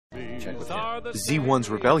check with him. Z1's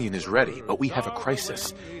rebellion is ready, but we have a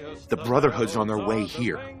crisis. The Brotherhood's on their way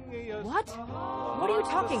here. What? What are you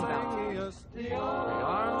talking about?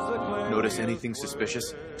 Notice anything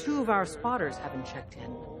suspicious? 2 of our spotters haven't checked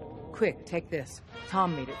in. Quick, take this.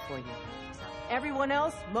 Tom made it for you. Everyone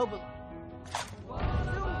else, mobile. Assume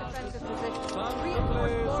defensive position.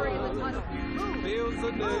 Reinforce Glory in the tunnel.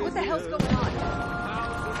 Move! What the hell's going on?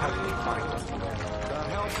 How did they find us?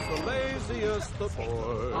 The laziest, the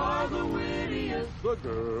boys are the wittiest, the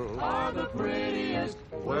girls are the prettiest,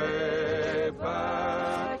 way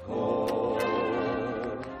back home.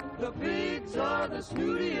 The pigs are the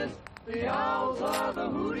snootiest, the owls are the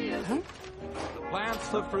hootiest, the plants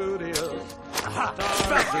the fruitiest,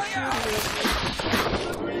 stars the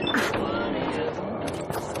shootiest, the green's the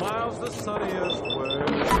funniest, smiles the sunniest way.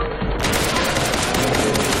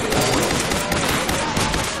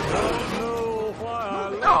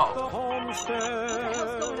 The homestead.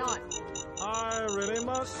 What's going on? I really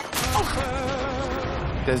must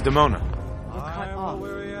confess. Desdemona. We're cut off.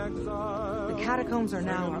 The catacombs are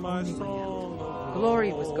now our only way out.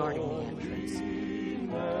 Glory was guarding the entrance.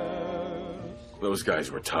 Those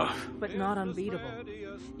guys were tough. But not unbeatable.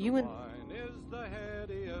 You and...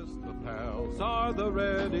 The pals are the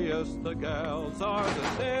readiest, the gals are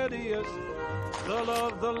the steadiest, the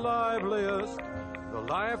love the liveliest, the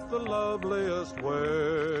life the loveliest,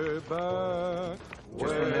 way back.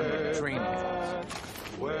 Just remember the training class.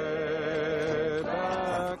 Way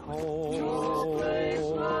back home.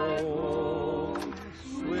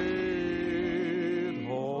 Sweet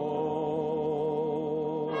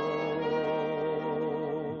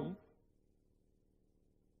home.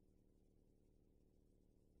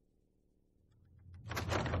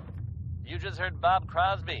 You just heard Bob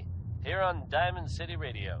Crosby here on Diamond City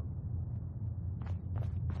Radio.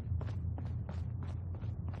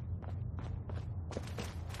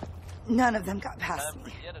 None of them got past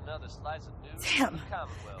me. Yet another slice of news Damn, from the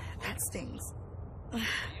Commonwealth. that stings. Are you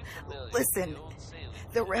familiar with Listen, the old sailing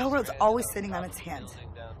the railroad's stranded always on sitting top on of its the hands.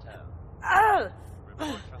 building downtown? Ah!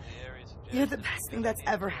 Report from the area suggests You're the that best the thing that's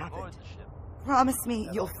building ever is aboard happened. the ship. Promise me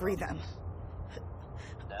you'll free them.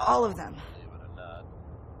 Now, All of them. Believe it or not,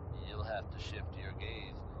 you'll have to shift your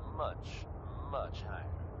gaze much, much higher.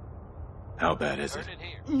 How bad is it? Heard it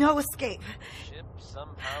here. No escape. The ship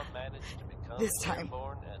somehow managed to become This time.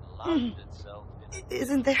 airborne and locked itself in a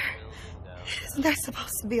Isn't there... building downtown. Isn't there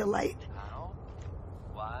supposed to be a light? How?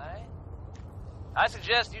 Why? I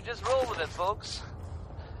suggest you just roll with it, folks.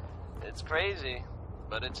 It's crazy,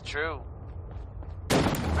 but it's true.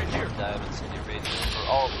 Right here, Diamond City Radio, for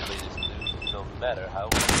all the latest news, no matter how.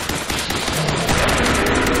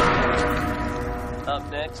 Up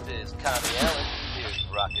next is Connie Allen. Here's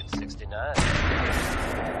Rocket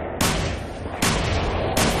 69.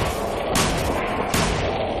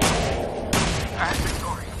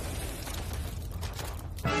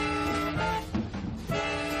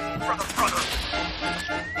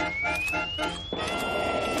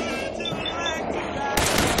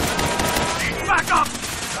 Back up!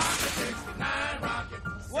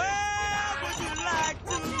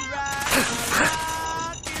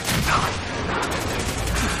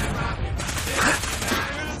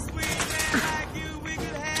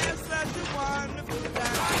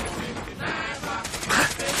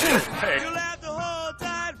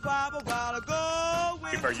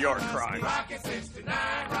 For your crime. Rocket 69,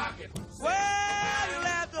 rocket. Well, you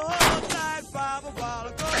left the whole time, Bob, a while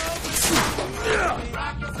ago.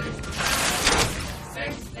 Rocket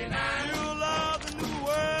 69. You love the new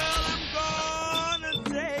world, I'm gonna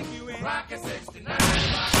take you in. Rocket 69,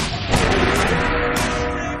 rocket.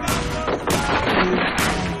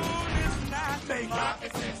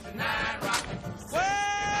 Rocket 69, rocket.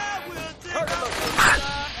 Well, we'll take off the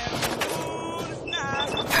star and the moon is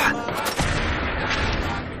not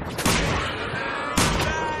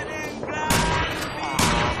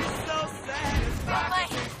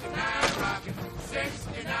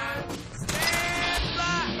Stand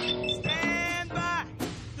by, stand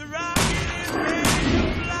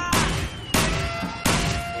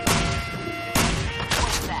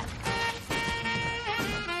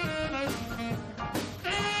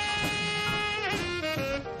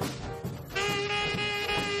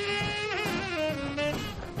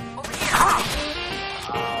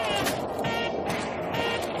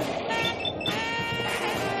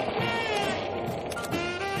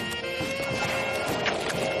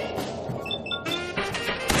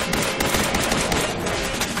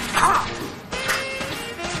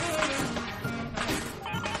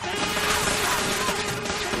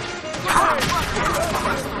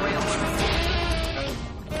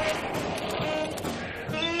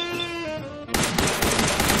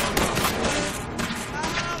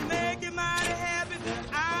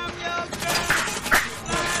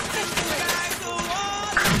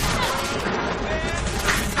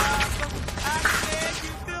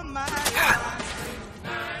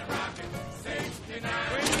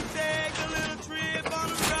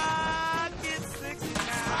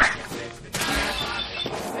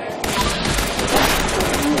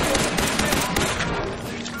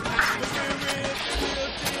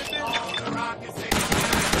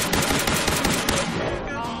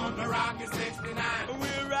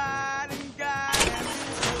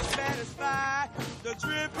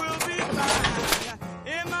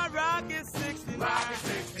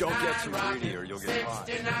too greedy or you'll get caught.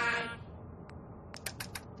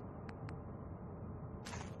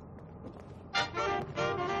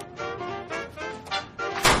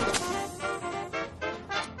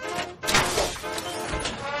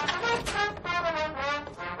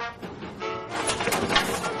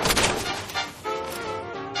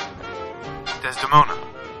 Desdemona.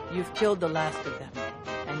 You've killed the last of them,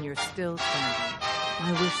 and you're still standing.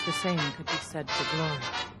 I wish the same could be said for Glory.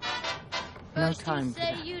 No time for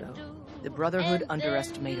that, though. The Brotherhood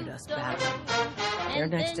underestimated us badly. Their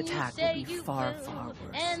next attack will be far, far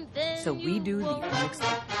worse. So we do the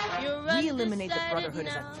unexpected. We eliminate the Brotherhood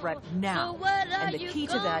as a threat now, and the key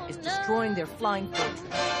to that is destroying their flying fortress.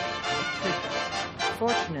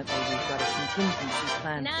 Fortunately, we've got a contingency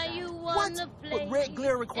plan for that. What? But red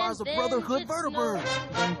glare requires a Brotherhood vertibird.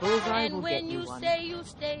 Then Bullseye will get you one.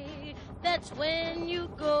 That's when you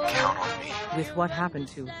go. Count on me. With what happened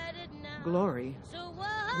to Glory,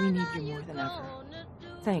 we need you more than ever.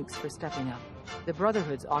 Thanks for stepping up. The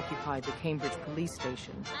Brotherhood's occupied the Cambridge police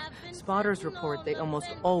station. Spotters report they almost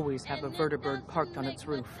always have a vertibird parked on its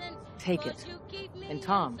roof. Take it. And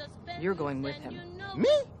Tom, you're going with him. Me?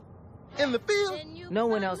 In the field? No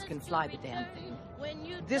one else can fly the damn thing.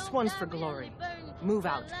 This one's for Glory. Move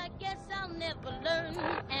out. I guess I'll never learn,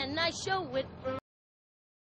 and I show it.